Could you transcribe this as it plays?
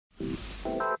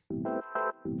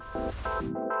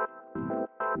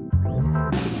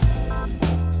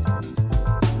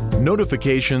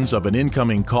Notifications of an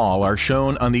incoming call are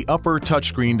shown on the upper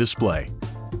touchscreen display.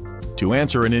 To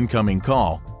answer an incoming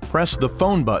call, press the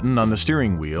phone button on the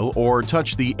steering wheel or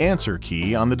touch the answer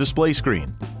key on the display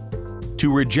screen.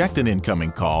 To reject an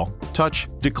incoming call, touch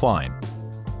Decline.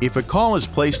 If a call is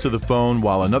placed to the phone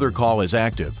while another call is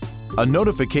active, a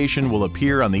notification will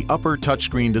appear on the upper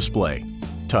touchscreen display.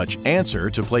 Touch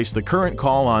Answer to place the current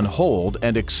call on hold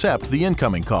and accept the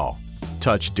incoming call.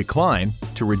 Touch Decline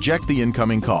to reject the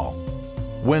incoming call.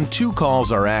 When two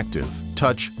calls are active,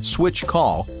 touch Switch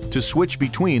Call to switch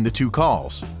between the two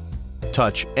calls.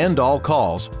 Touch End All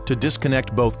Calls to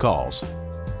disconnect both calls.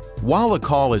 While a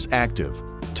call is active,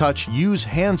 touch Use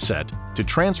Handset to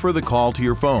transfer the call to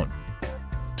your phone.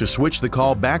 To switch the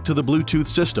call back to the Bluetooth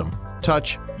system,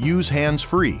 touch Use Hands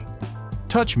Free.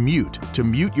 Touch Mute to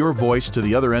mute your voice to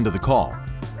the other end of the call.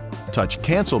 Touch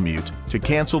Cancel Mute to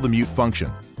cancel the mute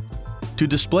function. To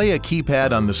display a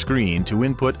keypad on the screen to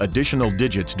input additional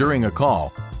digits during a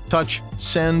call, touch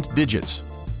Send Digits.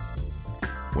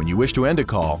 When you wish to end a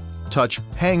call, touch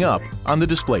Hang Up on the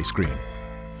display screen.